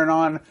I turn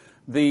on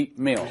the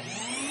mill.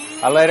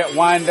 I let it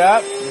wind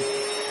up.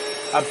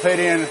 I put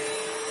in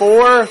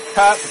 4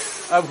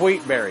 cups of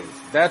wheat berries.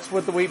 That's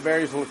what the wheat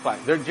berries look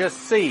like. They're just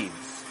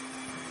seeds.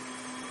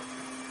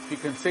 You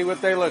can see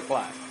what they look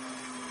like.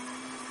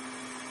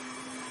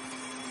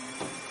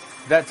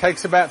 That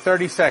takes about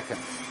 30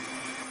 seconds.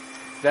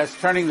 That's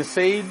turning the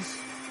seeds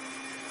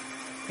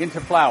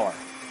into flour.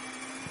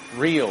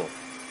 Real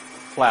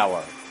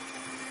flour.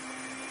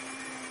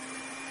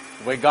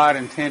 The way God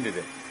intended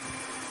it.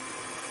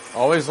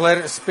 Always let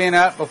it spin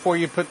up before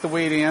you put the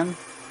wheat in.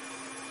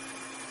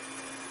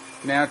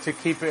 Now, to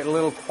keep it a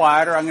little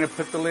quieter, I'm going to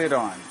put the lid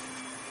on.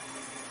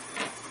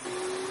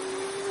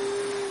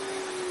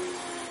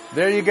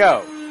 There you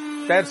go.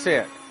 That's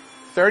it.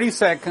 30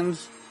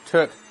 seconds,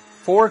 took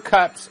 4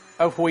 cups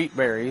of wheat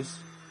berries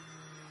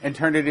and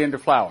turned it into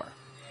flour.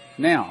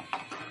 Now,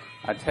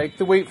 I take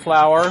the wheat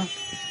flour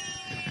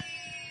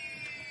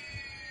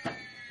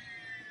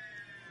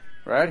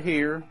right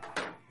here.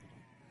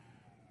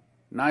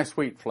 Nice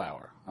wheat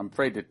flour. I'm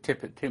afraid to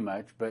tip it too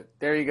much, but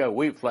there you go,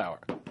 wheat flour.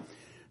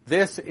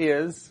 This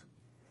is,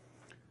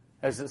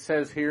 as it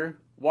says here,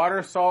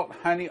 water, salt,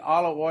 honey,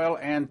 olive oil,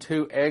 and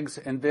 2 eggs.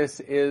 And this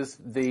is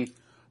the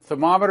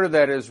thermometer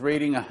that is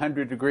reading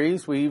 100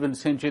 degrees. We even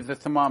send you the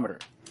thermometer.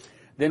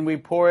 Then we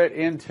pour it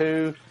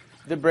into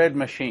the bread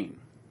machine.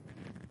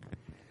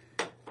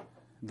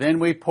 Then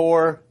we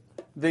pour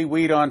the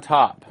wheat on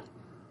top.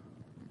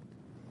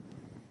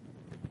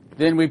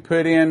 Then we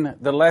put in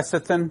the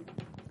lecithin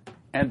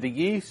and the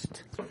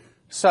yeast.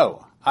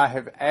 So, I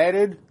have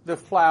added the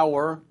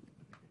flour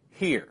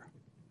here.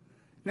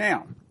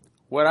 Now,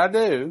 what I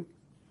do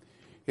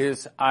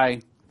is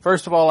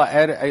first of all, I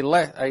add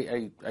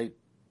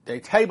a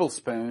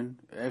tablespoon.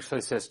 Actually,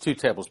 it says 2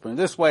 tablespoons.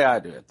 This way I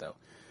do it, though.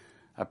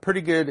 A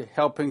pretty good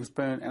helping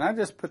spoon, and I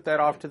just put that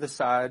off to the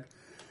side.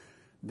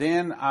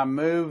 Then I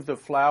move the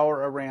flour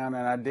around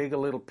and I dig a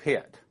little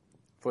pit.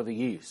 for the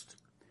yeast.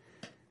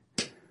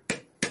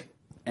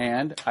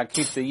 And I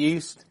keep the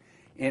yeast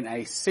in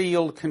a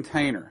sealed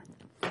container.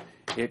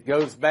 It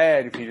goes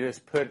bad if you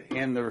just put it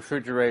in the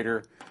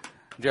refrigerator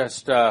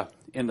just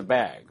in the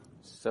bag.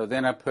 So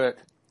then I put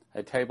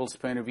a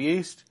tablespoon of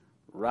yeast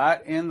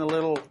right in the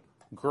little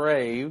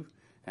grave,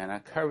 and I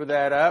cover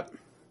that up.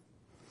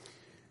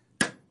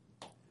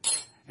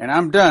 And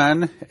I'm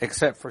done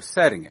except for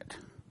setting it.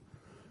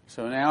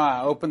 So now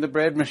I open the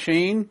bread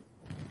machine.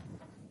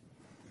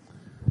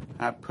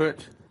 I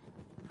put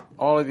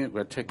all of it,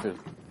 I'll take the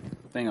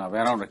thing off.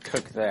 I don't want to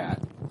cook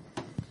that.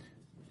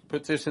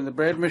 Put this in the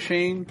bread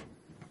machine.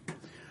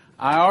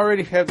 I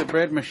already have the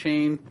bread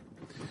machine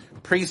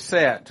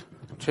preset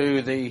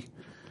to the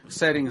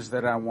settings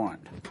that I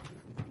want.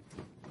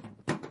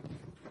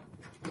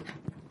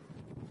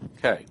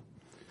 Okay.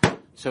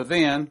 So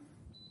then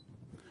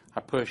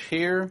I push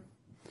here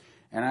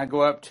and I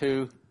go up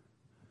to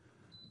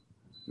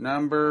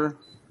number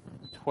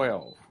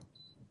 12.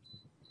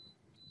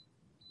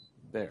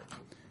 There.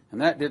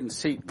 And that didn't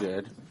seat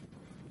good.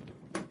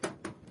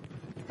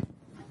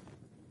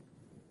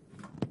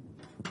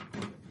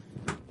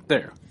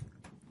 There.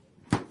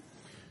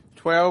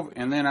 12,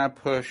 and then I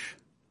push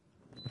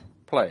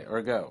play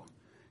or go.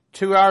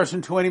 2 hours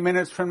and 20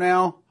 minutes from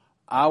now,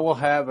 I will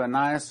have a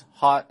nice,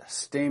 hot,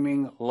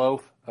 steaming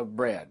loaf of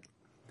bread.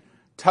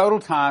 Total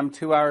time,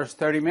 2 hours,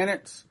 30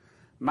 minutes.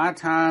 My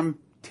time,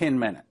 10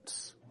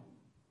 minutes.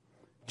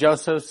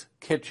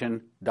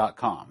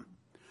 josephskitchen.com.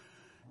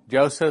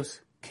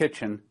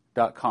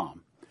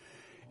 josephskitchen.com.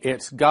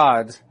 It's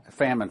God's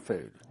famine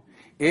food.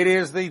 It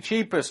is the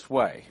cheapest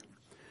way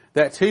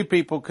that two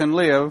people can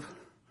live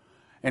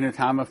in a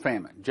time of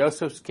famine.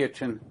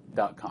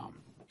 josephskitchen.com.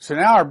 So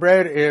now our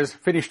bread is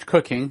finished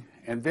cooking,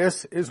 and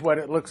this is what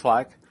it looks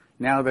like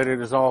now that it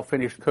is all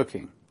finished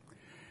cooking.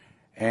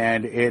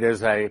 And it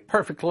is a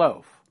perfect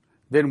loaf.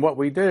 Then what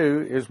we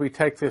do is we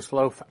take this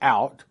loaf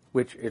out,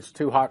 which it's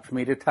too hot for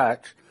me to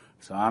touch,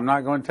 so I'm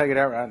not going to take it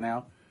out right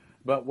now.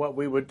 But what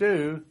we would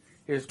do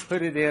is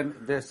put it in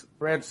this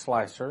bread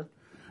slicer.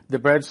 The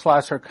bread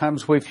slicer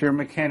comes with your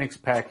mechanics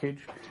package,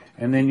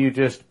 and then you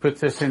just put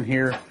this in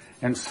here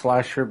and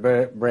slice your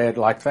bread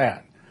like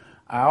that.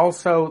 I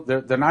also,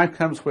 the knife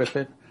comes with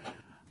it.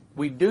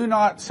 We do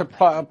not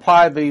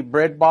apply the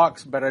bread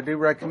box, but I do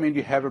recommend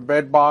you have a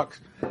bread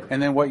box.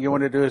 And then what you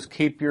want to do is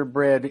keep your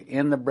bread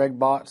in the bread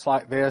box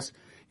like this.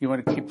 You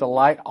want to keep the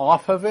light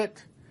off of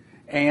it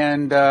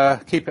and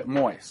keep it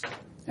moist.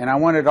 And I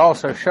wanted to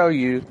also show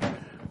you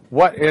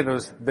what it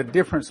is, the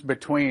difference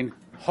between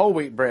whole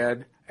wheat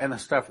bread and the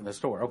stuff in the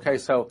store. Okay,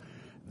 so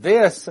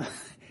this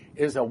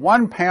is a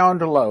 1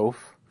 pound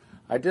loaf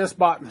I just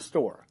bought in the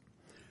store.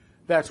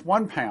 That's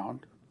 1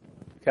 pound,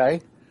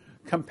 okay,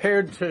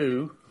 compared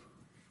to,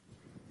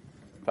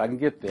 if I can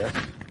get this,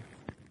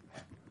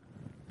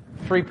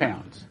 3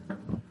 pounds.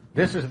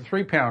 This is a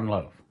 3 pound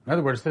loaf. In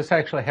other words, this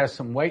actually has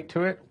some weight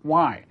to it.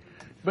 Why?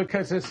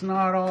 Because it's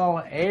not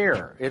all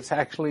air. It's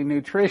actually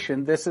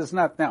nutrition. This is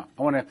not. Now,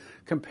 I want to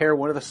compare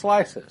one of the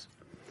slices.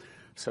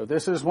 So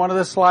this is one of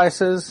the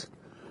slices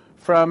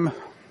from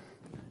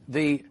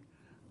the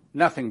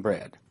nothing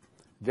bread.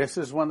 This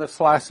is one of the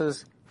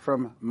slices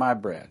from my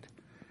bread.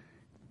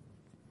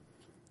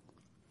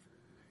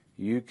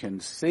 You can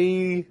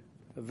see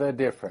the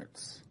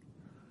difference.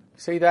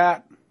 See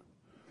that?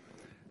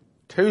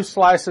 2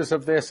 slices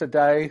of this a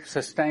day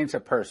sustains a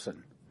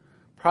person.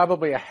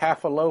 Probably a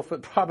half a loaf,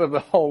 probably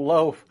a whole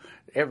loaf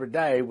every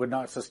day would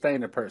not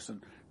sustain a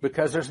person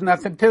because there's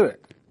nothing to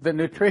it. The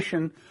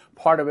nutrition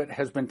part of it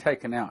has been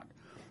taken out.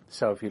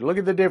 So if you look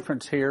at the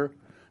difference here,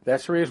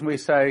 that's the reason we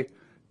say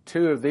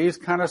 2 of these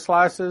kind of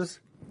slices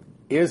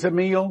is a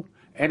meal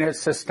and it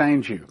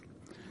sustains you.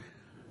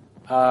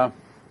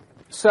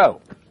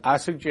 So I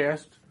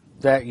suggest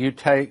that you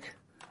take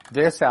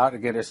this out.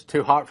 Again, it's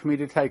too hot for me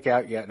to take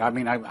out yet. I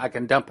mean, I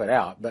can dump it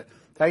out, but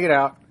take it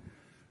out,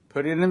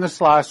 put it in the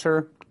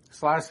slicer,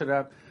 slice it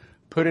up,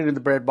 put it in the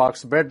bread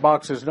box. The bread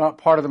box is not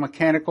part of the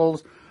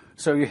mechanicals,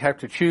 so you have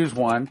to choose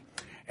one,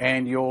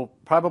 and you'll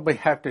probably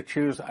have to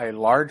choose a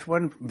large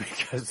one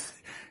because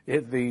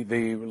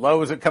the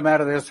loaves that come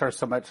out of this are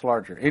so much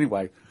larger.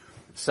 Anyway,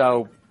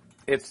 so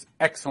it's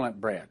excellent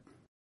bread.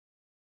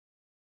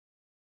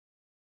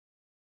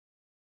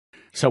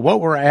 So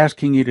what we're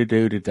asking you to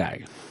do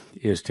today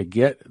is to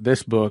get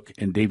this book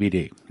and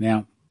DVD.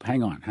 Now,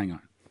 hang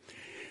on.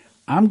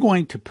 I'm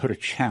going to put a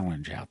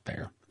challenge out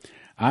there.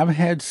 I've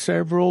had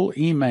several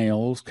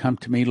emails come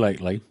to me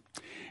lately,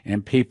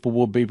 and people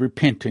will be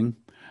repenting.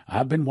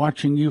 I've been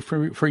watching you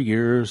for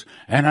years,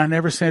 and I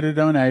never sent a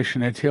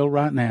donation until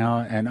right now,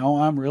 and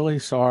I'm really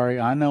sorry.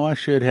 I know I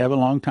should have a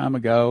long time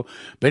ago.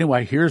 But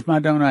anyway, here's my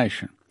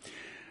donation.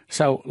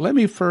 So let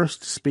me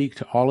first speak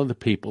to all of the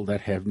people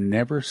that have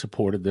never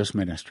supported this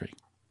ministry.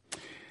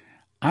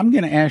 I'm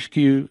going to ask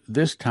you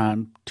this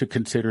time to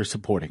consider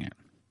supporting it.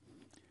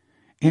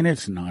 And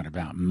it's not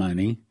about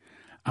money.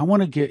 I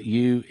want to get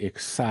you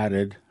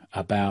excited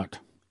about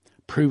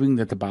proving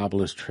that the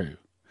Bible is true.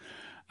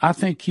 I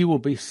think you will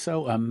be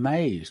so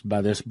amazed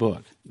by this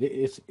book.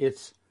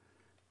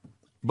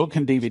 book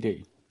and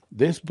DVD.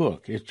 This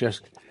book is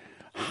just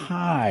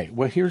high.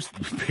 Well, here's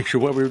the picture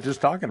of what we were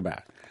just talking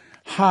about.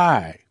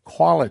 High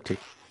quality,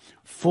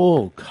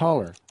 full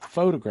color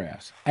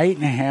photographs,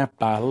 8.5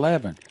 by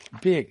 11,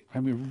 big. I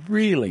mean,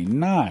 really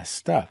nice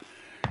stuff.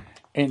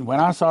 And when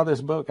I saw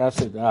this book, I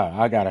said,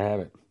 I got to have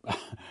it.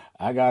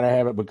 I got to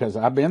have it because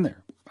I've been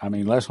there. I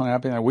mean, Leslie and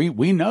I've been there.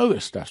 We know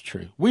this stuff's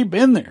true. We've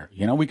been there.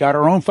 You know, we got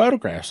our own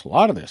photographs, a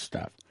lot of this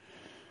stuff.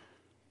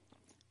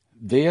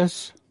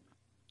 This,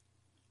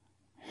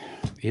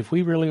 if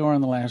we really are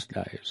in the last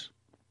days,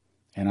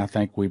 and I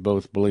think we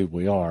both believe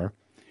we are,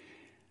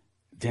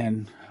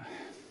 then,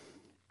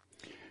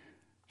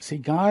 see,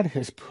 God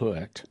has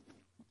put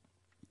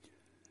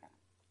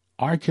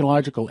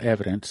archaeological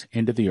evidence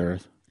into the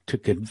earth to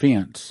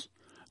convince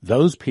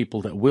those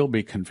people that will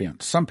be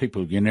convinced. Some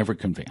people you never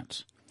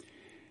convince.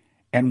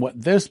 And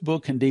what this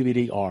book and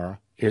DVD are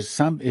is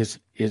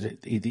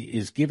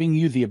giving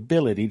you the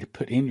ability to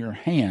put in your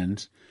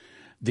hands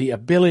the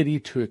ability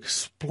to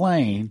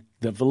explain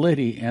the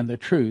validity and the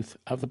truth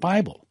of the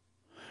Bible.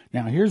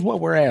 Now, here's what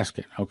we're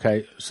asking,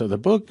 okay? So the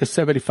book is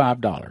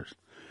 $75,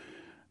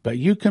 but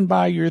you can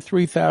buy your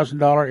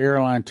 $3,000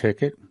 airline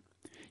ticket.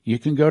 You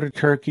can go to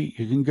Turkey.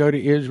 You can go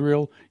to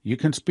Israel. You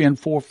can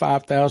spend $4,000 or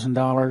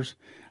 $5,000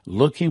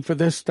 looking for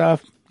this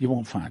stuff. You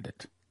won't find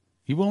it.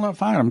 You will not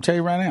find it. I'm going to tell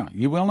you right now.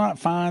 You will not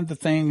find the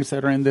things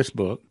that are in this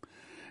book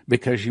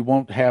because you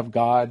won't have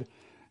God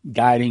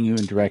guiding you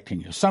and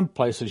directing you. Some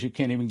places you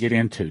can't even get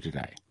into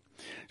today.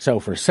 So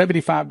for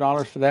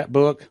 $75 for that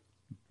book,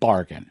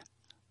 bargain.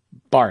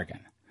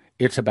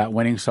 It's about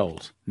winning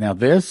souls. Now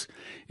this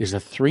is a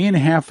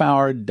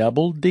 3.5-hour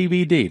double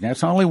DVD.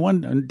 That's only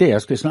one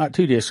disc. It's not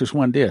two discs. It's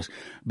one disc,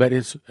 but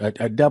it's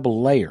a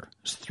double layer.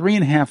 It's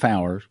 3.5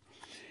 hours.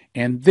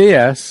 And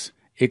this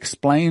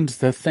explains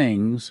the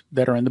things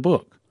that are in the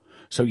book.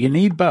 So you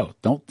need both.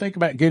 Don't think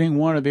about getting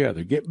one or the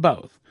other. Get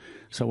both.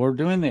 So we're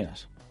doing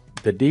this.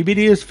 The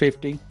DVD is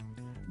 $50.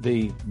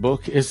 The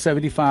book is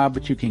 $75,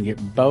 but you can get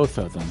both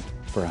of them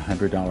for a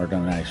 $100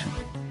 donation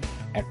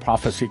at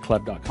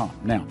prophecyclub.com.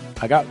 Now,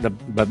 I got the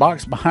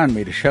box behind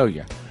me to show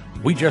you.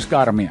 We just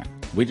got them in.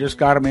 We just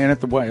got them in at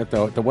the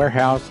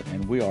warehouse,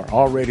 and we are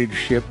all ready to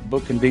ship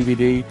book and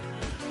DVD.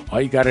 All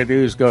you got to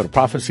do is go to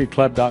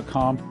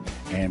prophecyclub.com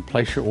and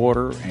place your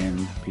order,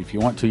 and if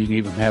you want to, you can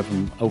even have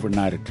them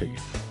overnighted to you.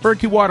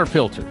 Berkey water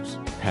filters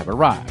have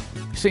arrived.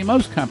 See,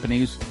 most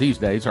companies these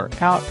days are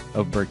out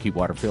of Berkey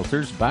water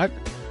filters, but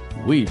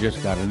we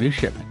just got a new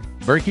shipment.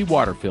 Berkey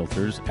water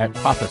filters at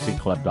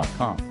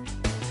prophecyclub.com.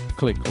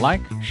 Click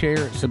like,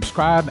 share,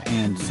 subscribe,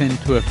 and send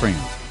to a friend.